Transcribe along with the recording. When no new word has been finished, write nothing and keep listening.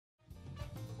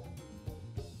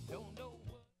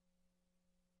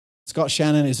Scott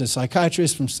Shannon is a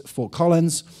psychiatrist from Fort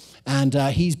Collins, and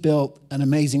he's built an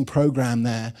amazing program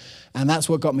there. And that's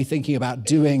what got me thinking about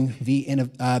doing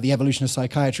the evolution of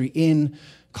psychiatry in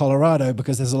Colorado,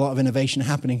 because there's a lot of innovation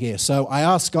happening here. So I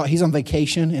asked Scott, he's on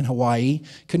vacation in Hawaii,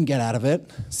 couldn't get out of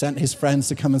it, sent his friends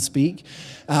to come and speak.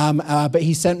 But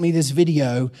he sent me this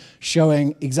video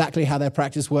showing exactly how their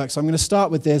practice works. So I'm going to start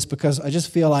with this because I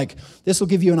just feel like this will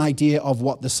give you an idea of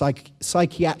what the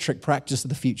psychiatric practice of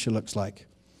the future looks like.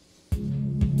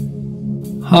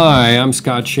 Hi, I'm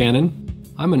Scott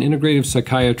Shannon. I'm an integrative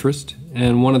psychiatrist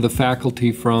and one of the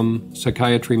faculty from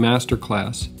Psychiatry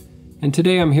Masterclass. And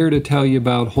today I'm here to tell you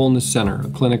about Wholeness Center, a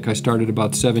clinic I started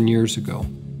about 7 years ago.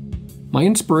 My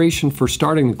inspiration for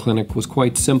starting the clinic was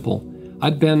quite simple.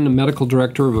 I'd been a medical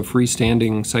director of a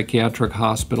freestanding psychiatric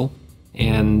hospital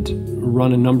and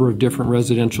run a number of different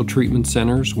residential treatment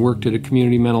centers, worked at a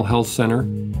community mental health center,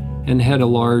 and had a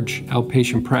large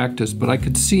outpatient practice, but I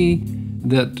could see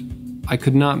that I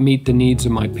could not meet the needs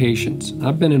of my patients.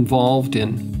 I've been involved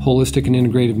in holistic and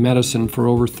integrative medicine for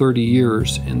over 30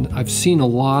 years, and I've seen a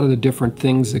lot of the different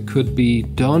things that could be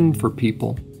done for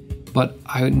people, but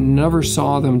I never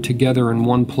saw them together in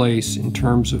one place in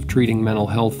terms of treating mental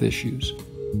health issues.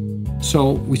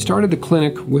 So we started the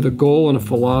clinic with a goal and a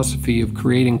philosophy of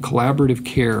creating collaborative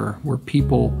care where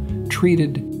people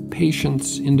treated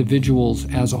patients, individuals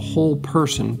as a whole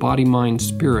person, body, mind,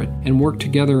 spirit, and work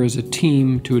together as a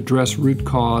team to address root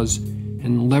cause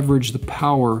and leverage the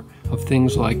power of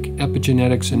things like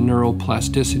epigenetics and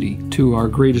neuroplasticity to our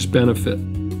greatest benefit.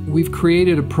 We've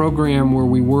created a program where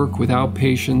we work with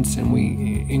outpatients, and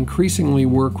we increasingly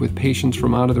work with patients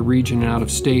from out of the region and out of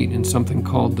state in something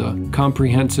called the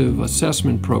Comprehensive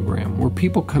Assessment Program, where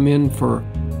people come in for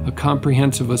a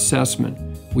comprehensive assessment.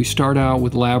 We start out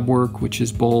with lab work, which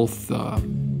is both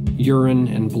urine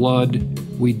and blood.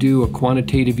 We do a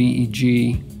quantitative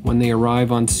EEG. When they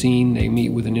arrive on scene, they meet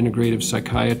with an integrative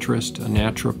psychiatrist, a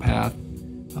naturopath,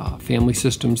 family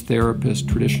systems therapist,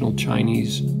 traditional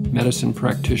Chinese medicine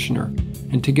practitioner.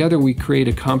 And together we create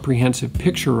a comprehensive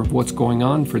picture of what's going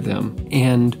on for them.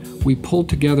 And we pull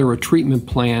together a treatment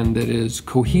plan that is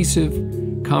cohesive,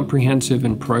 comprehensive,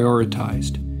 and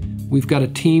prioritized. We've got a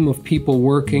team of people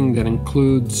working that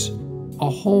includes a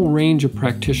whole range of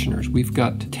practitioners. We've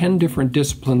got 10 different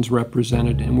disciplines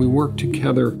represented, and we work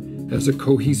together as a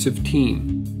cohesive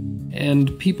team.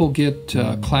 And people get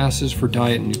classes for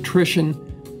diet and nutrition,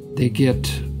 they get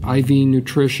IV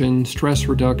nutrition, stress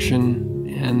reduction,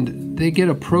 and they get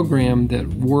a program that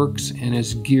works and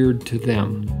is geared to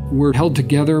them. We're held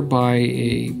together by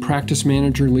a practice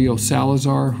manager, Leo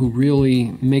Salazar, who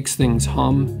really makes things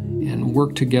hum and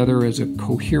work together as a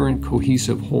coherent,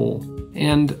 cohesive whole.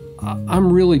 And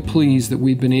I'm really pleased that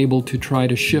we've been able to try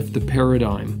to shift the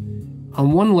paradigm.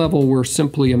 On one level, we're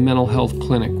simply a mental health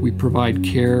clinic. We provide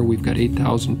care. We've got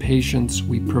 8,000 patients.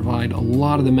 We provide a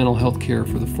lot of the mental health care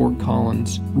for the Fort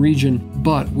Collins region,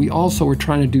 but we also are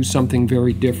trying to do something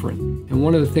very different. And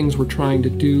one of the things we're trying to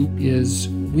do is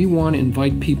we want to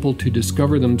invite people to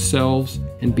discover themselves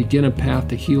and begin a path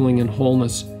to healing and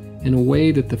wholeness in a way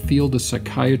that the field of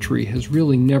psychiatry has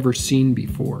really never seen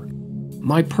before.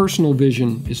 My personal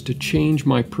vision is to change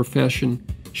my profession,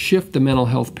 shift the mental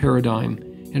health paradigm,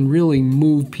 and really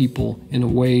move people in a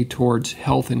way towards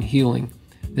health and healing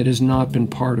that has not been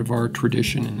part of our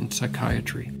tradition in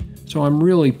psychiatry. So I'm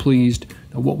really pleased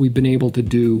at what we've been able to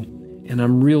do, and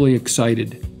I'm really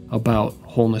excited about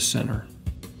Wholeness Center.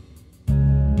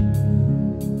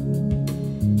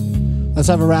 Let's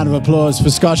have a round of applause for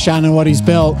Scott Shannon, what he's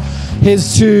built.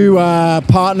 His two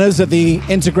partners at the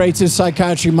Integrative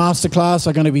Psychiatry Masterclass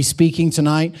are going to be speaking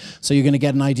tonight, so you're going to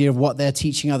get an idea of what they're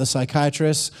teaching other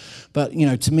psychiatrists. But, you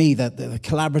know, to me, the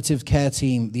collaborative care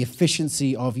team, the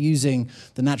efficiency of using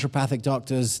the naturopathic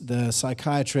doctors, the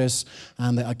psychiatrists,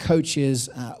 and the coaches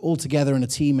all together in a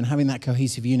team and having that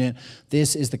cohesive unit,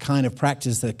 this is the kind of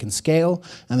practice that can scale,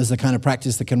 and this is the kind of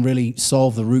practice that can really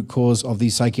solve the root cause of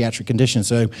these psychiatric conditions.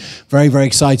 So very, very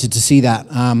excited to see that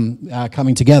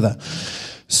coming together.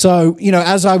 So, you know,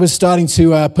 as I was starting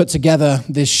to put together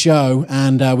this show,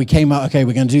 and we came up, okay,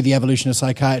 we're going to do the evolution of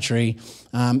psychiatry.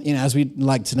 You know, as we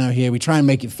like to know here, we try and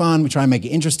make it fun, we try and make it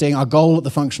interesting. Our goal at the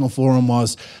Functional Forum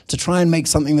was to try and make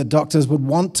something that doctors would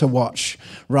want to watch,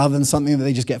 rather than something that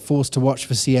they just get forced to watch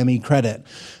for CME credit.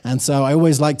 And so I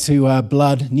always like to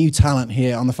blood new talent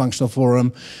here on the Functional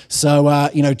Forum. So,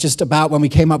 you know, just about when we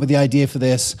came up with the idea for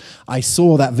this, I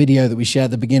saw that video that we shared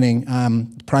at the beginning,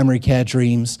 Primary Care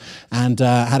Dreams, and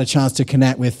had a chance to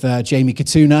connect with Jamie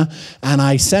Katuna, and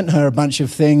I sent her a bunch of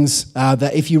things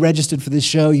that if you registered for this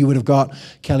show, you would have got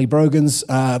Kelly Brogan's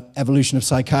Evolution of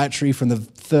Psychiatry from the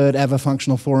 3rd ever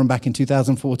Functional Forum back in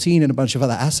 2014, and a bunch of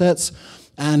other assets.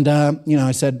 And,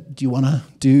 I said, do you want to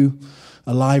do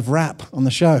a live rap on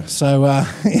the show? So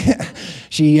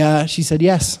she said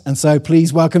yes. And so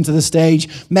please welcome to the stage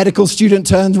medical student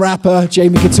turned rapper,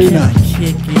 Jamie Katuna.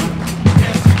 Can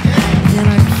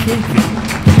I kick it?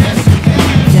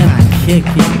 Can I kick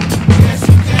it?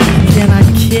 Can I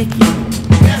kick it?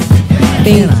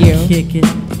 Thank you. Kick it?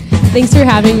 Thanks for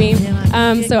having me.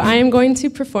 So I am going to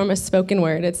perform a spoken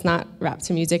word. It's not rap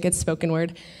to music, it's spoken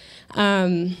word.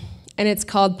 And it's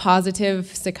called Positive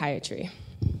Psychiatry.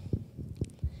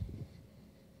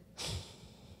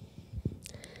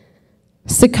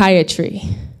 Psychiatry.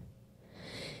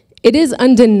 It is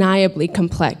undeniably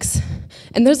complex.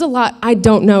 And there's a lot I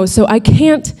don't know, so I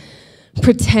can't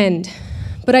pretend.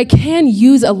 But I can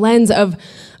use a lens of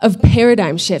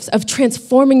paradigm shifts, of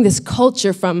transforming this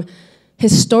culture from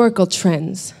historical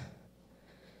trends.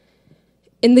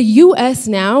 In the US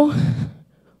now,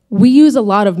 we use a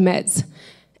lot of meds,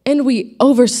 and we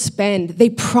overspend. They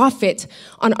profit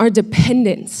on our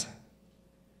dependence.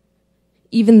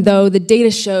 Even though the data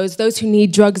shows those who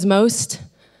need drugs most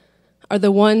are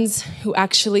the ones who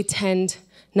actually tend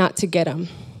not to get them.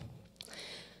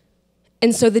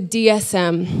 And so the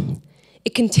DSM,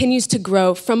 it continues to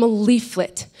grow from a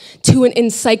leaflet to an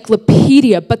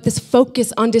encyclopedia, but this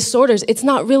focus on disorders, it's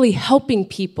not really helping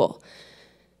people.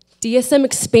 DSM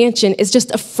expansion is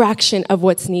just a fraction of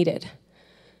what's needed.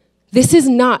 This is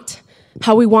not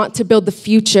how we want to build the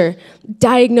future,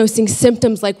 diagnosing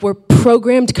symptoms like we're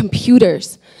programmed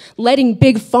computers, letting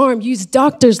Big Pharma use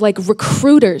doctors like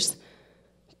recruiters.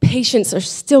 Patients are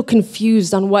still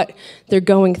confused on what they're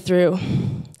going through.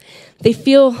 They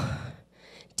feel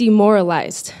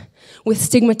demoralized with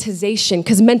stigmatization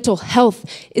because mental health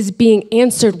is being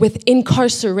answered with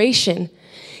incarceration.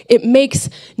 It makes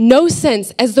no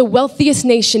sense as the wealthiest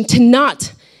nation to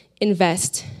not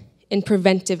invest in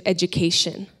preventive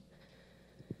education.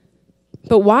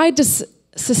 But why does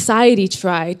society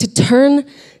try to turn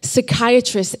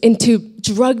psychiatrists into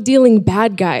drug-dealing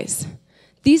bad guys?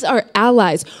 These are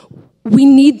allies. We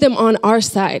need them on our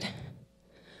side.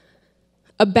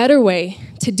 A better way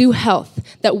to do health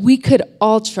that we could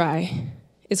all try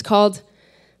is called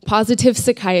positive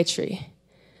psychiatry.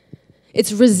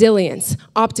 It's resilience,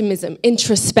 optimism,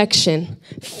 introspection,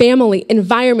 family,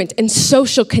 environment, and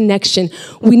social connection.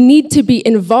 We need to be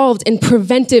involved in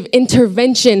preventive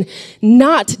intervention,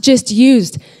 not just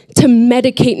used to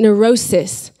medicate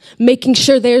neurosis, making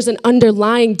sure there's an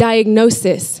underlying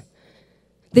diagnosis.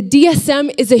 The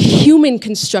DSM is a human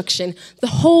construction. The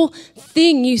whole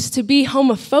thing used to be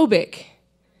homophobic.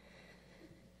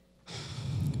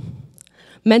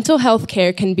 Mental health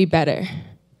care can be better.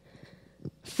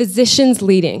 Physicians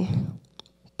leading,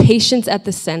 patients at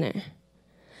the center.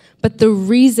 But the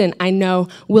reason I know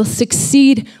we'll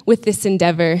succeed with this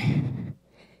endeavor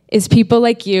is people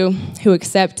like you who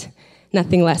accept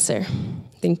nothing lesser.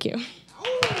 Thank you.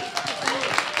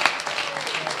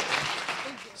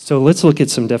 So let's look at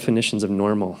some definitions of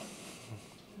normal.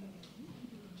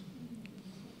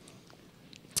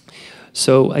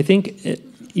 So I think,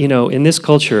 in this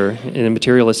culture, in a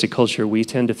materialistic culture, we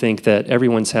tend to think that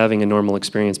everyone's having a normal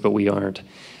experience, but we aren't.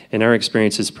 And our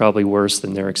experience is probably worse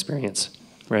than their experience,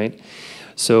 right?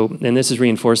 So, and this is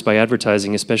reinforced by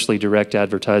advertising, especially direct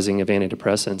advertising of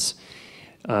antidepressants.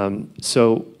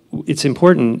 So it's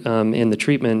important in the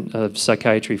treatment of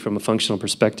psychiatry from a functional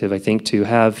perspective, I think, to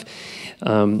have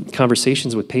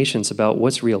conversations with patients about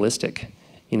what's realistic.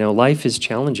 Life is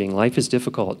challenging, life is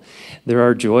difficult. There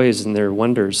are joys and there are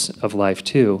wonders of life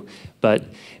too, but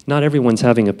not everyone's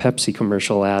having a Pepsi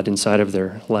commercial ad inside of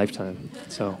their lifetime,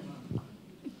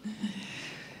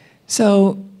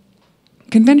 So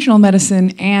conventional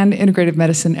medicine and integrative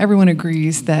medicine, everyone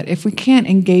agrees that if we can't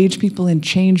engage people in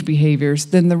change behaviors,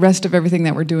 then the rest of everything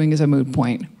that we're doing is a moot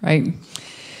point, right?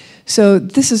 So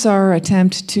this is our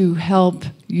attempt to help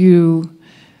you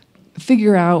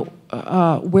figure out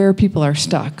where people are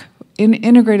stuck. In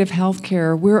integrative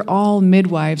healthcare, we're all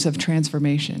midwives of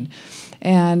transformation.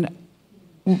 And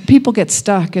people get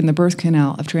stuck in the birth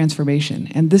canal of transformation.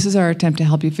 And this is our attempt to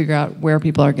help you figure out where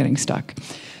people are getting stuck.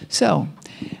 So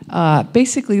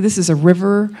basically, this is a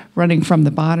river running from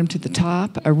the bottom to the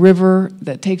top, a river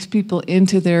that takes people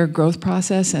into their growth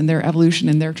process and their evolution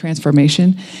and their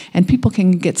transformation. And people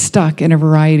can get stuck in a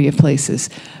variety of places.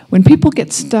 When people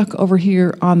get stuck over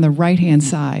here on the right-hand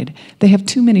side, they have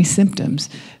too many symptoms.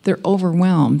 They're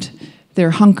overwhelmed.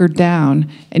 They're hunkered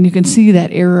down, and you can see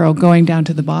that arrow going down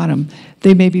to the bottom.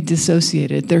 They may be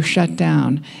dissociated. They're shut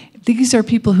down. These are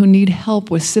people who need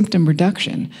help with symptom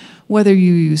reduction. Whether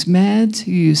you use meds,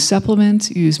 you use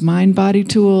supplements, you use mind-body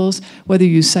tools, whether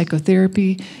you use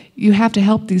psychotherapy, you have to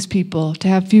help these people to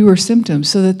have fewer symptoms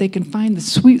so that they can find the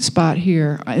sweet spot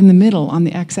here in the middle on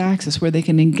the x-axis where they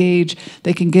can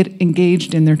get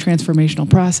engaged in their transformational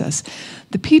process.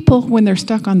 The people, when they're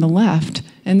stuck on the left,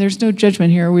 and there's no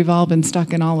judgment here, we've all been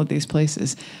stuck in all of these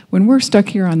places. When we're stuck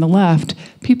here on the left,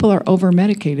 people are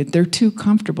over-medicated. They're too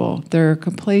comfortable. They're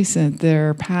complacent.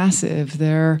 They're passive.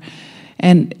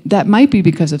 And that might be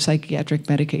because of psychiatric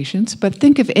medications, but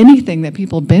think of anything that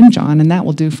people binge on and that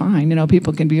will do fine. You know,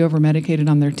 people can be over-medicated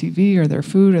on their TV or their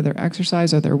food or their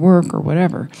exercise or their work or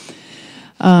whatever.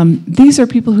 These are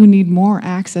people who need more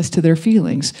access to their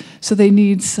feelings. So they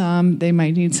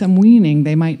might need some weaning,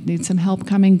 they might need some help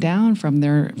coming down from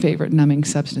their favorite numbing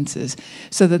substances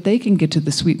so that they can get to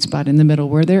the sweet spot in the middle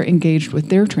where they're engaged with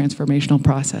their transformational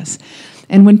process.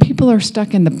 And when people are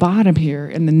stuck in the bottom here,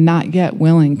 in the not yet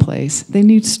willing place, they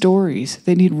need stories,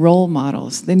 they need role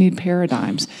models, they need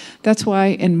paradigms. That's why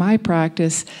in my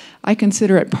practice, I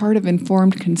consider it part of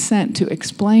informed consent to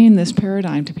explain this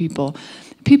paradigm to people.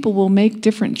 People will make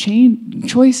different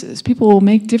choices. People will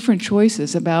make different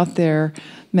choices about their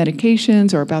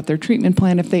medications or about their treatment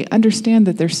plan if they understand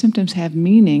that their symptoms have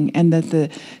meaning and that the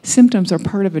symptoms are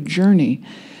part of a journey.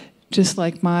 Just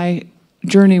like my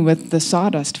journey with the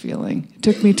sawdust feeling. It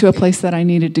took me to a place that I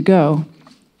needed to go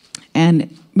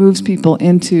and moves people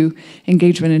into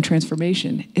engagement and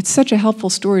transformation. It's such a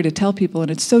helpful story to tell people, and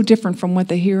it's so different from what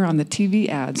they hear on the TV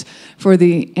ads for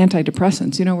the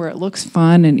antidepressants, you know, where it looks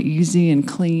fun and easy and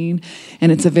clean,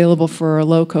 and it's available for a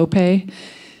low copay.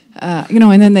 You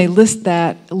know, and then they list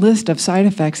that list of side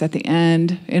effects at the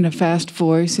end in a fast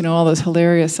voice, you know, all those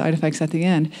hilarious side effects at the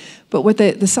end. But what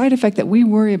the side effect that we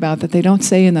worry about that they don't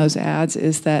say in those ads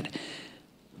is that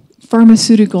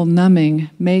pharmaceutical numbing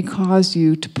may cause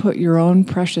you to put your own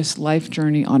precious life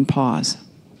journey on pause.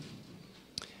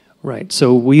 Right,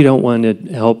 so we don't want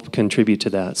to help contribute to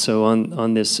that. So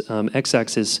on this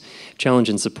x-axis, challenge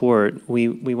and support, we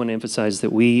want to emphasize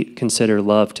that we consider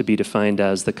love to be defined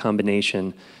as the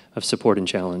combination of support and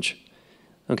challenge.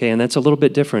 Okay, and that's a little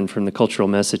bit different from the cultural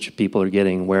message people are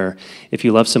getting, where if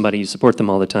you love somebody, you support them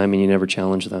all the time and you never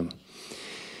challenge them.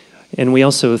 And we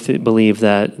also believe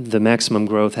that the maximum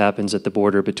growth happens at the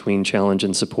border between challenge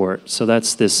and support. So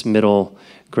that's this middle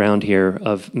ground here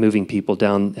of moving people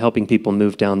down, helping people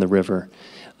move down the river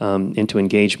into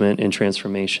engagement and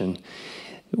transformation.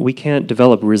 We can't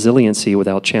develop resiliency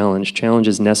without challenge. Challenge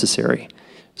is necessary.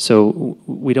 So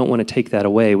we don't want to take that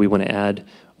away. We want to add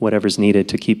whatever's needed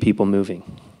to keep people moving.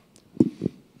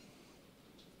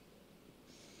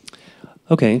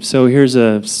 Okay, so here's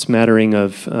a smattering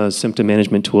of symptom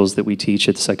management tools that we teach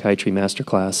at the Psychiatry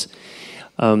Masterclass.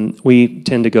 We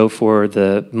tend to go for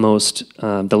the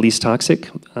least toxic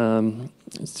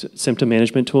symptom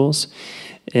management tools,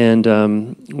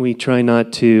 and we try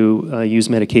not to use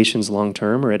medications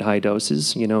long-term or at high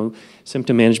doses. You know,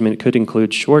 symptom management could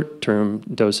include short-term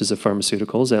doses of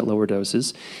pharmaceuticals at lower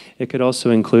doses. It could also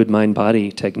include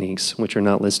mind-body techniques, which are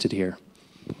not listed here.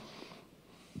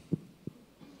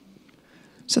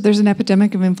 So there's an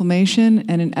epidemic of inflammation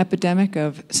and an epidemic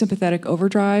of sympathetic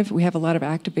overdrive. We have a lot of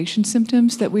activation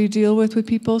symptoms that we deal with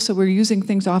people, so we're using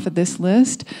things off of this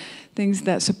list, things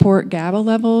that support GABA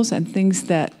levels and things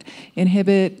that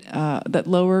inhibit, that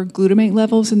lower glutamate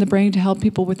levels in the brain to help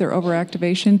people with their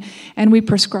overactivation. And we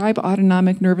prescribe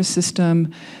autonomic nervous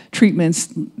system treatments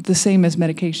the same as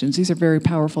medications. These are very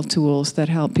powerful tools that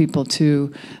help people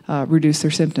to reduce their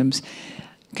symptoms.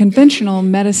 Conventional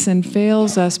medicine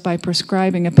fails us by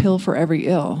prescribing a pill for every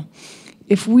ill.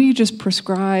 If we just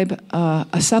prescribe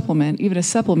a supplement, even a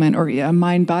supplement or a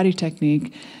mind-body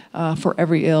technique for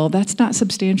every ill, that's not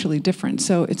substantially different.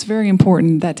 So it's very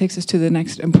important. That takes us to the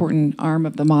next important arm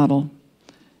of the model,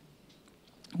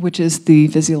 which is the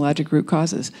physiologic root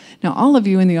causes. Now, all of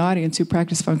you in the audience who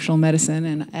practice functional medicine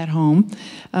and at home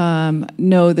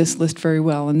know this list very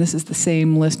well, and this is the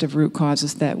same list of root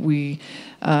causes that we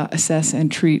assess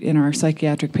and treat in our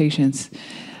psychiatric patients.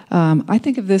 I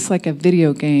think of this like a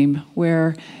video game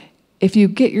where if you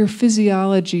get your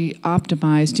physiology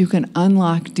optimized, you can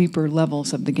unlock deeper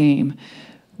levels of the game.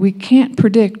 We can't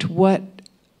predict what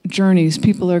journeys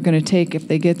people are going to take if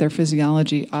they get their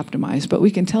physiology optimized, but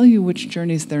we can tell you which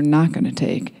journeys they're not going to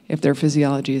take if their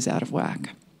physiology is out of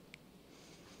whack.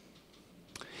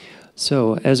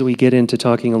 So as we get into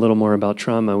talking a little more about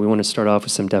trauma, we want to start off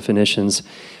with some definitions.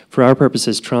 For our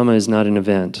purposes, trauma is not an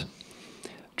event.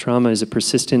 Trauma is a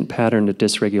persistent pattern of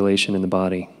dysregulation in the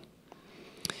body.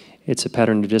 It's a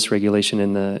pattern of dysregulation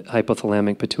in the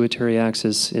hypothalamic pituitary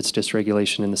axis. It's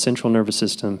dysregulation in the central nervous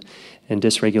system and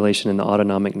dysregulation in the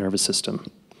autonomic nervous system.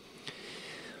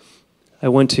 I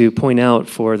want to point out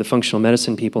for the functional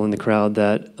medicine people in the crowd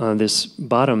that this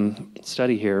bottom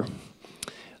study here,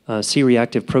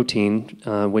 C-reactive protein,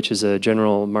 which is a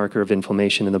general marker of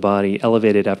inflammation in the body,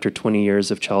 elevated after 20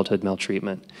 years of childhood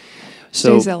maltreatment.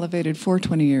 So, stays elevated for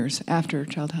 20 years after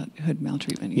childhood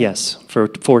maltreatment. Yeah. Yes, for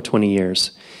 20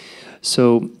 years.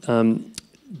 So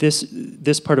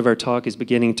this part of our talk is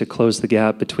beginning to close the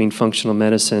gap between functional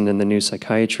medicine and the new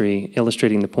psychiatry,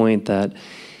 illustrating the point that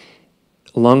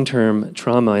long-term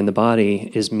trauma in the body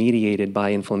is mediated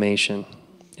by inflammation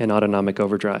and autonomic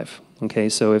overdrive. Okay,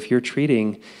 so if you're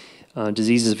treating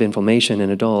diseases of inflammation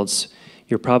in adults,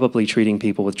 you're probably treating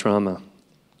people with trauma.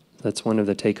 That's one of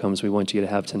the take-homes we want you to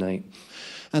have tonight.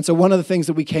 And so one of the things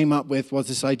that we came up with was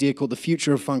this idea called the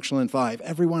future of functional in 5.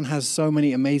 Everyone has so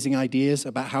many amazing ideas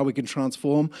about how we can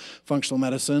transform functional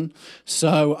medicine.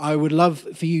 So I would love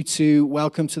for you to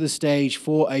welcome to the stage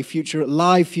for a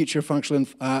live future of functional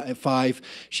in 5.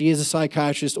 She is a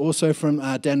psychiatrist, also from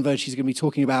Denver. She's going to be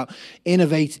talking about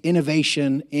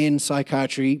innovation in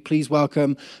psychiatry. Please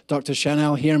welcome Dr.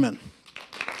 Chanel Hierman.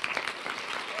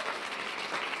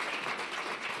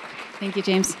 Thank you,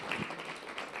 James.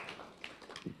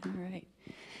 All right.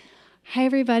 Hi,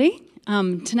 everybody.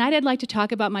 Tonight I'd like to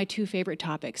talk about my two favorite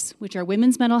topics, which are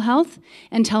women's mental health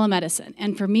and telemedicine.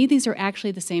 And for me, these are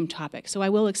actually the same topic, so I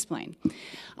will explain.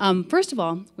 First of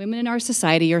all, women in our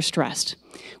society are stressed.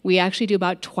 We actually do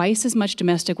about twice as much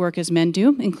domestic work as men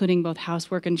do, including both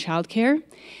housework and childcare.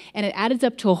 And it adds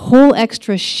up to a whole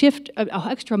extra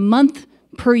extra month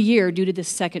per year due to this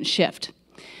second shift.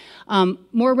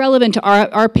 More relevant to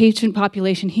our patient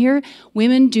population here,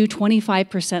 women do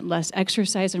 25% less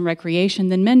exercise and recreation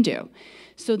than men do.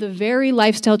 So the very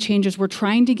lifestyle changes we're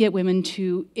trying to get women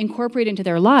to incorporate into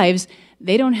their lives,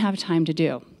 they don't have time to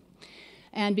do.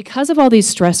 And because of all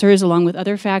these stressors, along with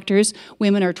other factors,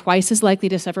 women are twice as likely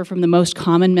to suffer from the most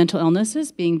common mental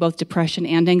illnesses, being both depression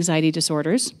and anxiety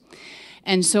disorders.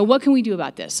 And so what can we do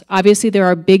about this? Obviously, there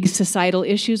are big societal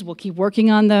issues. We'll keep working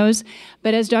on those.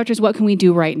 But as doctors, what can we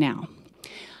do right now?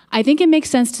 I think it makes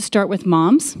sense to start with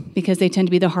moms because they tend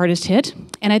to be the hardest hit.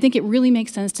 And I think it really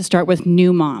makes sense to start with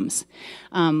new moms.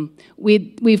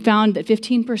 We've found that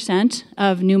 15%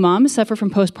 of new moms suffer from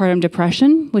postpartum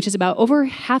depression, which is about over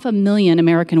 500,000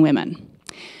 American women.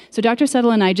 So Dr.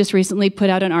 Settle and I just recently put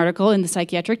out an article in the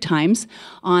Psychiatric Times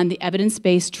on the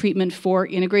evidence-based treatment for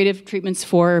integrative treatments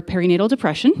for perinatal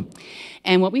depression.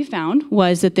 And what we found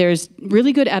was that there's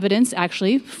really good evidence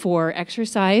actually for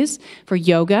exercise, for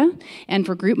yoga, and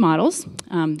for group models.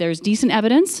 There's decent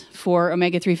evidence for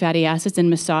omega-3 fatty acids and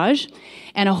massage,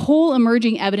 and a whole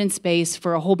emerging evidence base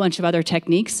for a whole bunch of other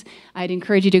techniques. I'd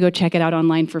encourage you to go check it out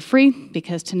online for free,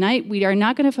 because tonight we are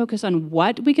not going to focus on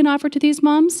what we can offer to these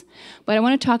moms, but I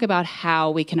want to talk about how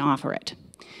we can offer it.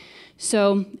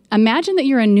 So imagine that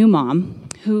you're a new mom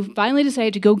who finally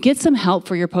decided to go get some help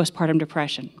for your postpartum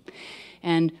depression.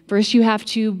 And first you have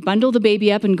to bundle the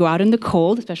baby up and go out in the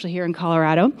cold, especially here in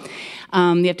Colorado.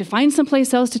 You have to find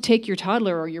someplace else to take your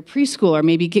toddler or your preschool, or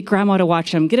maybe get grandma to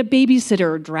watch them, get a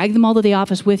babysitter, or drag them all to the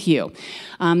office with you.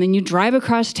 Then you drive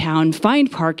across town,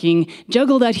 find parking,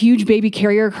 juggle that huge baby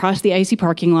carrier across the icy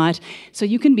parking lot, so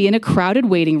you can be in a crowded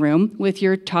waiting room with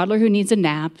your toddler who needs a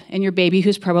nap, and your baby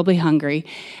who's probably hungry,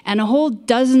 and a whole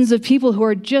dozens of people who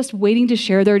are just waiting to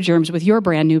share their germs with your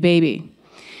brand new baby.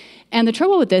 And the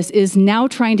trouble with this is now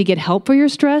trying to get help for your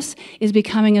stress is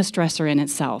becoming a stressor in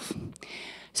itself.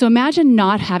 So imagine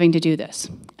not having to do this.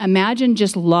 Imagine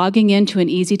just logging into an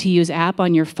easy-to-use app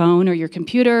on your phone or your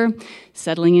computer,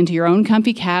 settling into your own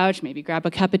comfy couch, maybe grab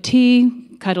a cup of tea,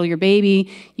 cuddle your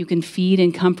baby. You can feed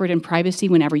in comfort and privacy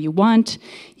whenever you want.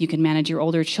 You can manage your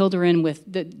older children with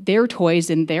their toys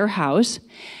in their house.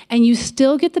 And you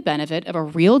still get the benefit of a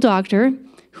real doctor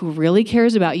who really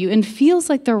cares about you and feels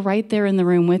like they're right there in the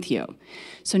room with you.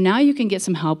 So now you can get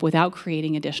some help without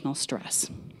creating additional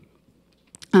stress.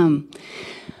 For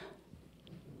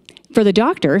the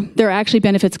doctor, there are actually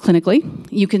benefits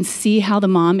clinically. You can see how the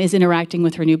mom is interacting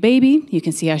with her new baby. You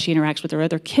can see how she interacts with her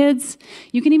other kids.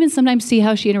 You can even sometimes see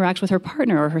how she interacts with her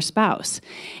partner or her spouse.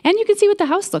 And you can see what the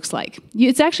house looks like.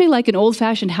 It's actually like an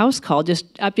old-fashioned house call,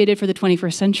 just updated for the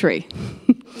 21st century.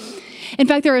 In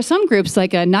fact, there are some groups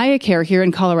like Naya Care here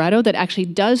in Colorado that actually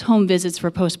does home visits for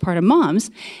postpartum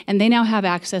moms, and they now have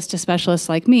access to specialists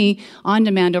like me on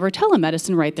demand over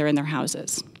telemedicine right there in their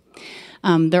houses.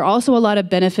 There are also a lot of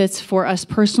benefits for us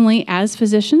personally as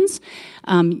physicians.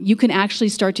 You can actually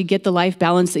start to get the life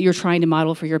balance that you're trying to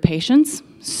model for your patients.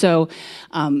 So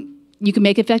You can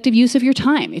make effective use of your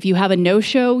time. If you have a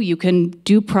no-show, you can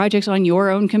do projects on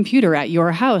your own computer at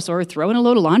your house or throw in a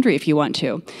load of laundry if you want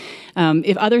to.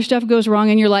 If other stuff goes wrong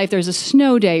in your life, there's a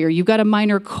snow day or you've got a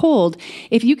minor cold,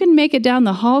 if you can make it down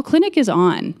the hall, clinic is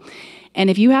on. And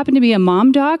if you happen to be a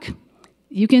mom doc,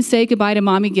 you can say goodbye to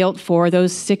mommy guilt for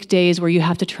those sick days where you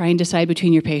have to try and decide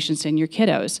between your patients and your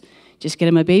kiddos. Just get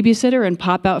them a babysitter and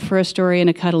pop out for a story and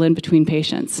a cuddle in between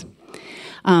patients.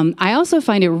 I also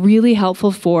find it really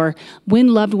helpful for when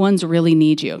loved ones really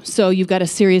need you. So you've got a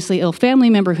seriously ill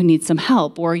family member who needs some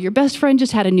help, or your best friend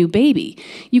just had a new baby.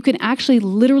 You can actually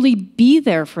literally be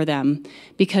there for them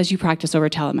because you practice over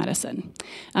telemedicine.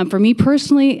 For me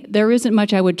personally, there isn't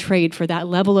much I would trade for that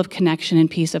level of connection and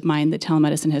peace of mind that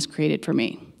telemedicine has created for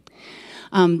me.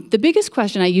 The biggest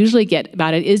question I usually get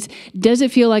about it is, does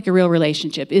it feel like a real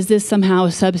relationship? Is this somehow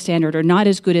substandard or not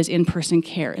as good as in-person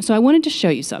care? And so I wanted to show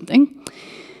you something.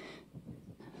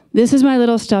 This is my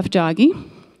little stuffed doggy,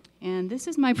 and this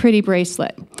is my pretty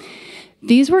bracelet.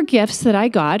 These were gifts that I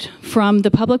got from the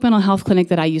public mental health clinic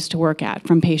that I used to work at,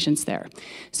 from patients there.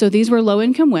 So these were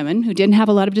low-income women who didn't have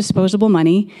a lot of disposable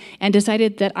money and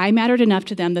decided that I mattered enough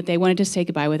to them that they wanted to say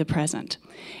goodbye with a present.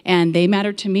 And they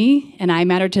mattered to me, and I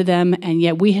mattered to them, and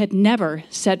yet we had never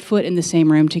set foot in the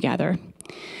same room together.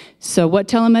 So what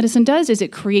telemedicine does is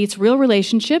it creates real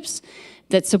relationships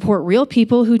that support real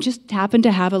people who just happen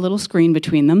to have a little screen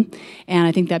between them, and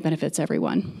I think that benefits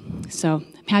everyone. So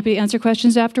I'm happy to answer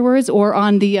questions afterwards or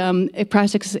on the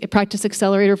Practice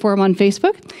Accelerator forum on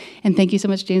Facebook, and thank you so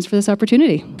much, James, for this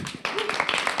opportunity.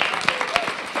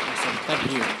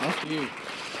 Thank you. After you.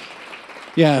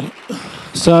 Yeah,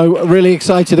 so really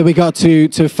excited that we got to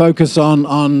focus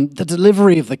on the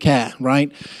delivery of the care,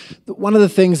 right? One of the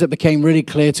things that became really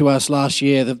clear to us last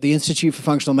year, that the Institute for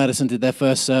Functional Medicine did their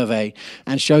first survey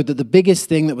and showed that the biggest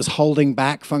thing that was holding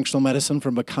back functional medicine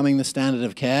from becoming the standard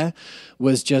of care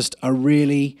was just a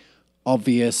really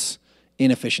obvious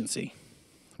inefficiency,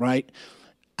 right?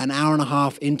 An hour and a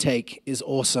half intake is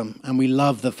awesome, and we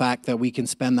love the fact that we can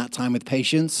spend that time with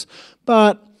patients,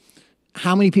 but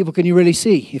how many people can you really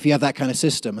see if you have that kind of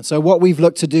system? And so what we've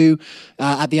looked to do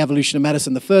at the Evolution of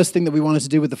Medicine, the first thing that we wanted to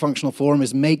do with the Functional Forum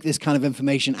is make this kind of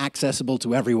information accessible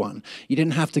to everyone. You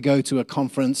didn't have to go to a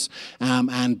conference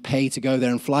and pay to go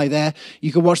there and fly there.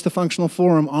 You could watch the Functional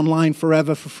Forum online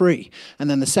forever for free. And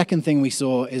then the second thing we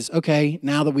saw is, okay,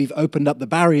 now that we've opened up the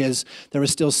barriers, there are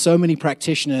still so many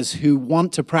practitioners who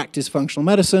want to practice functional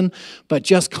medicine, but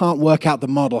just can't work out the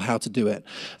model how to do it.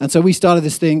 And so we started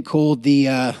this thing called the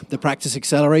Practice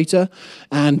Accelerator,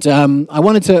 and we're going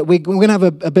to have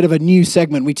a bit of a new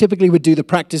segment. We typically would do the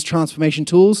practice transformation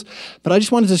tools, but I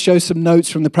just wanted to show some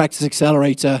notes from the Practice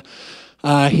Accelerator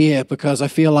here, because I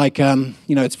feel like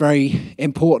it's very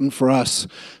important for us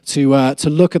to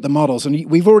look at the models. And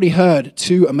we've already heard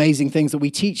two amazing things that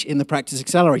we teach in the Practice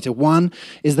Accelerator. One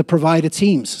is the provider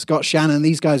teams. Scott, Shannon,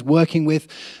 these guys working with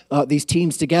these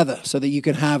teams together so that you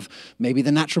can have maybe the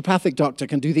naturopathic doctor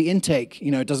can do the intake.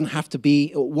 It doesn't have to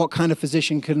be what kind of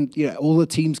physician can, all the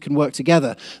teams can work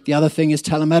together. The other thing is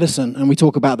telemedicine, and we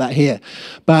talk about that here.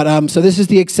 But so this is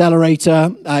the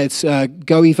Accelerator. It's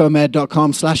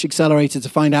goevomed.com/accelerator to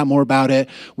find out more about it.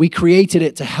 We created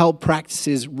it to help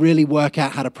practices really work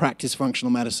out how to practice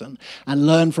functional medicine and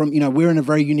learn from, we're in a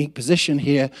very unique position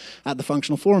here at the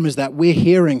Functional Forum, is that we're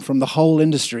hearing from the whole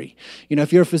industry.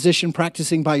 If you're a physician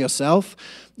practicing by yourself,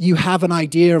 you have an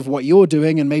idea of what you're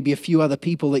doing and maybe a few other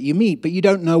people that you meet, but you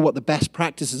don't know what the best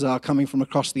practices are coming from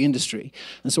across the industry.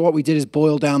 And so what we did is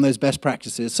boil down those best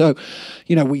practices. So,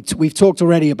 we've talked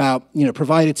already about,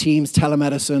 provider teams,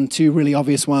 telemedicine, two really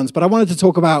obvious ones, but I wanted to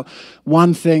talk about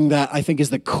one thing that I think is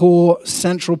the core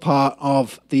central part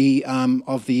of the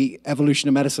evolution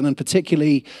of medicine, and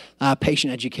particularly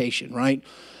patient education, right?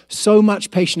 So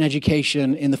much patient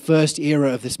education in the first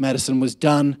era of this medicine was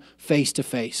done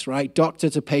face-to-face, right? Doctor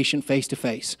to patient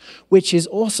face-to-face, which is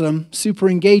awesome, super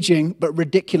engaging, but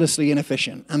ridiculously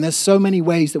inefficient. And there's so many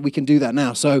ways that we can do that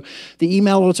now. So the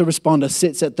email autoresponder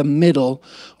sits at the middle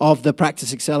of the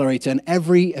Practice Accelerator, and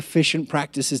every efficient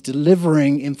practice is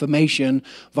delivering information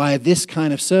via this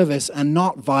kind of service and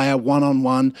not via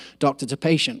one-on-one doctor to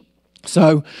patient.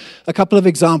 So a couple of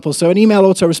examples. So an email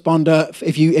autoresponder,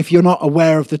 if you're not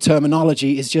aware of the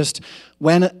terminology, is just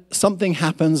when something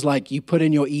happens, like you put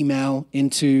in your email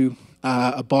into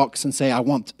a box and say, I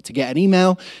want to get an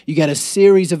email, you get a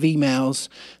series of emails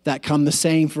that come the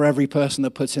same for every person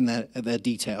that puts in their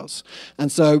details.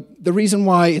 And so the reason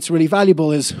why it's really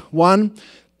valuable is, one,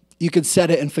 you could set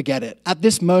it and forget it. At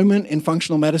this moment in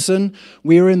functional medicine,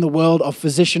 we are in the world of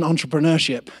physician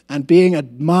entrepreneurship. And being a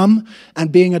mum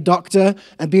and being a doctor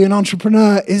and being an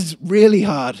entrepreneur is really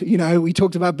hard. You know, we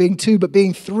talked about being 2, but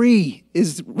being 3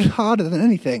 is harder than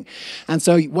anything. And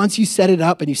so once you set it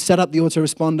up and you set up the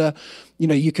autoresponder, you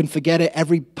know, you can forget it.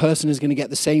 Every person is going to get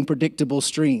the same predictable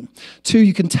stream. 2,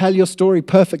 you can tell your story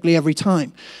perfectly every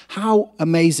time. How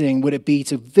amazing would it be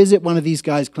to visit one of these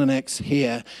guys' clinics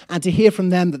here and to hear from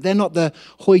them that they're not the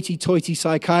hoity-toity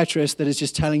psychiatrist that is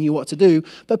just telling you what to do,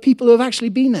 but people who have actually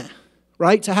been there,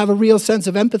 right? To have a real sense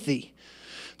of empathy,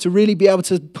 to really be able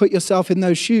to put yourself in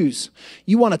those shoes.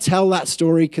 You want to tell that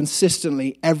story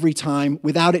consistently every time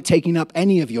without it taking up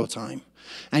any of your time.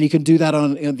 And you can do that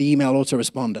on the email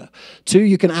autoresponder. 2,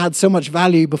 you can add so much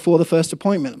value before the first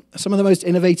appointment. Some of the most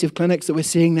innovative clinics that we're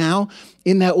seeing now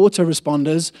in their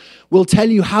autoresponders will tell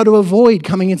you how to avoid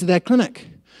coming into their clinic.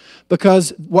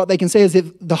 Because what they can say is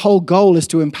that the whole goal is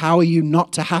to empower you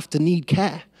not to have to need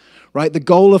care. Right? The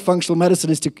goal of functional medicine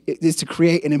is to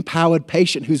create an empowered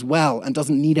patient who's well and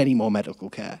doesn't need any more medical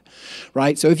care.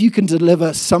 Right? So if you can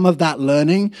deliver some of that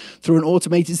learning through an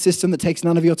automated system that takes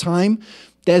none of your time,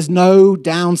 there's no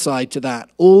downside to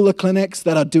that. All the clinics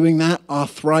that are doing that are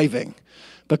thriving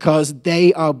because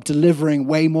they are delivering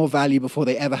way more value before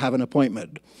they ever have an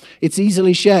appointment. It's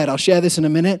easily shared. I'll share this in a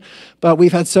minute, but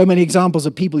we've had so many examples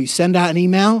of people who send out an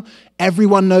email.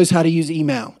 Everyone knows how to use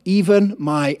email. Even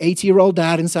my 80-year-old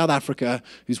dad in South Africa,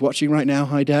 who's watching right now.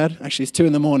 Hi, Dad. Actually, it's 2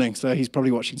 in the morning, so he's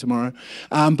probably watching tomorrow.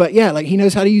 But yeah, like he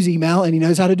knows how to use email, and he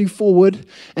knows how to do forward.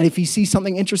 And if he sees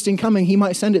something interesting coming, he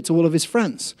might send it to all of his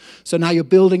friends. So now you're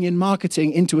building in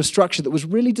marketing into a structure that was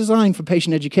really designed for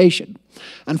patient education.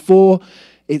 And 4,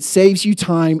 it saves you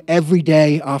time every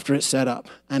day after it's set up.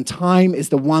 And time is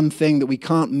the one thing that we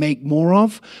can't make more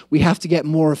of. We have to get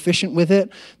more efficient with it.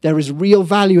 There is real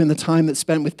value in the time that's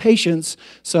spent with patients.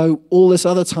 So all this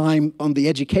other time on the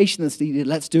education that's needed,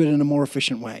 let's do it in a more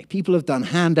efficient way. People have done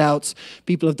handouts.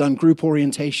 People have done group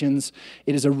orientations.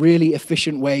 It is a really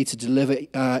efficient way to deliver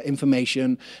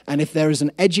information. And if there is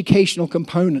an educational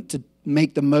component to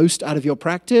make the most out of your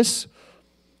practice,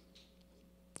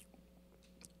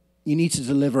 you need to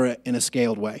deliver it in a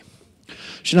scaled way.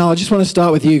 Chanel, I just want to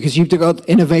start with you because you've got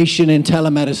innovation in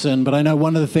telemedicine, but I know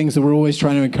one of the things that we're always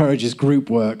trying to encourage is group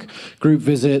work, group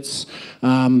visits,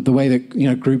 the way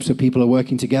that groups of people are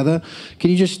working together.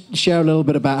 Can you just share a little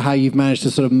bit about how you've managed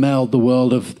to sort of meld the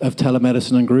world of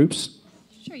telemedicine and groups?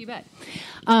 Sure, you bet.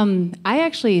 I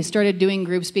actually started doing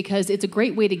groups because it's a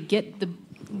great way to get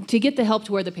the help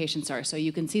to where the patients are. So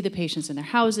you can see the patients in their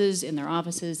houses, in their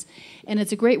offices, and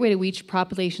it's a great way to reach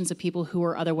populations of people who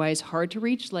are otherwise hard to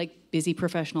reach, like busy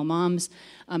professional moms,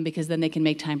 because then they can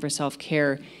make time for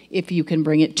self-care if you can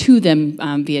bring it to them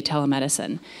via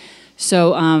telemedicine.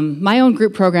 So my own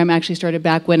group program actually started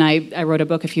back when I wrote a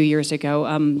book a few years ago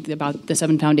about the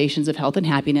 7 foundations of health and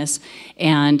happiness,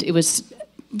 and it was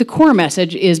the core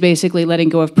message is basically letting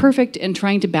go of perfect and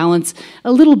trying to balance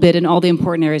a little bit in all the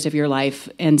important areas of your life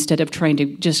instead of trying to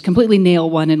just completely nail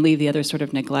one and leave the other sort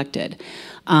of neglected.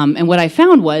 And what I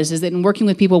found is that in working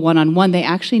with people one-on-one, they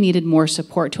actually needed more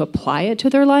support to apply it to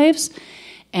their lives.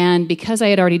 And because I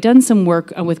had already done some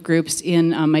work with groups in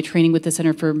my training with the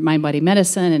Center for Mind-Body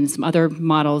Medicine and some other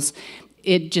models,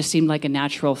 it just seemed like a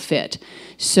natural fit.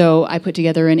 So I put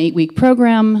together an 8-week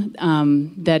program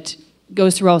that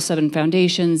goes through all 7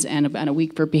 foundations and about a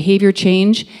week for behavior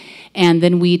change. And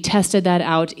then we tested that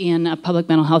out in a public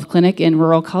mental health clinic in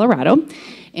rural Colorado.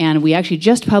 And we actually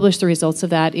just published the results of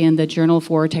that in the Journal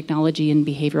for Technology and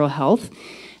Behavioral Health.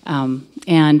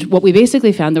 And what we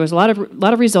basically found, there was a lot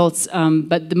of results,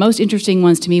 but the most interesting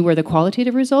ones to me were the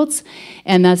qualitative results.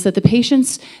 And that's that the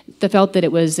patients felt that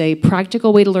it was a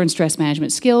practical way to learn stress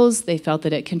management skills. They felt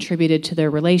that it contributed to their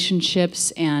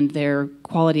relationships and their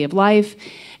quality of life.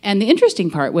 And the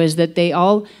interesting part was that they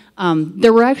all,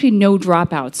 there were actually no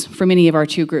dropouts from any of our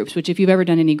 2 groups, which if you've ever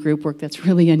done any group work, that's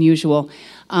really unusual.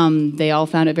 They all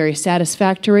found it very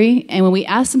satisfactory. And when we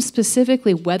asked them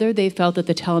specifically whether they felt that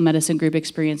the telemedicine group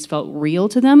experience felt real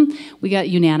to them, we got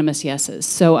unanimous yeses.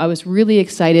 So I was really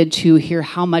excited to hear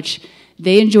how much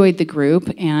they enjoyed the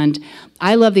group. And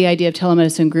I love the idea of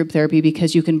telemedicine group therapy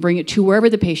because you can bring it to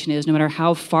wherever the patient is, no matter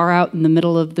how far out in the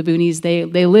middle of the boonies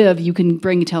they live, you can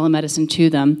bring telemedicine to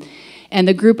them. And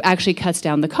the group actually cuts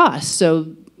down the cost.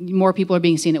 So more people are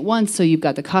being seen at once, so you've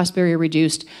got the cost barrier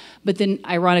reduced. But then,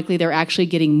 ironically, they're actually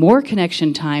getting more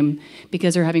connection time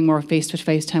because they're having more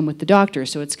face-to-face time with the doctor.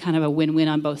 So it's kind of a win-win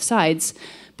on both sides.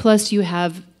 Plus, you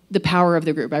have the power of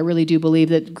the group. I really do believe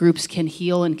that groups can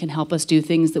heal and can help us do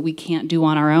things that we can't do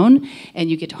on our own, and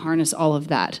you get to harness all of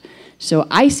that. So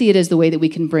I see it as the way that we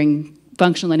can bring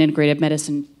functional and integrative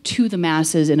medicine to the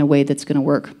masses in a way that's going to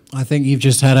work. I think you've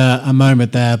just had a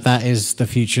moment there. That is the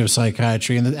future of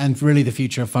psychiatry and really the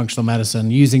future of functional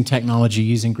medicine, using technology,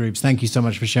 using groups. Thank you so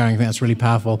much for sharing. I think that's really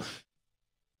powerful.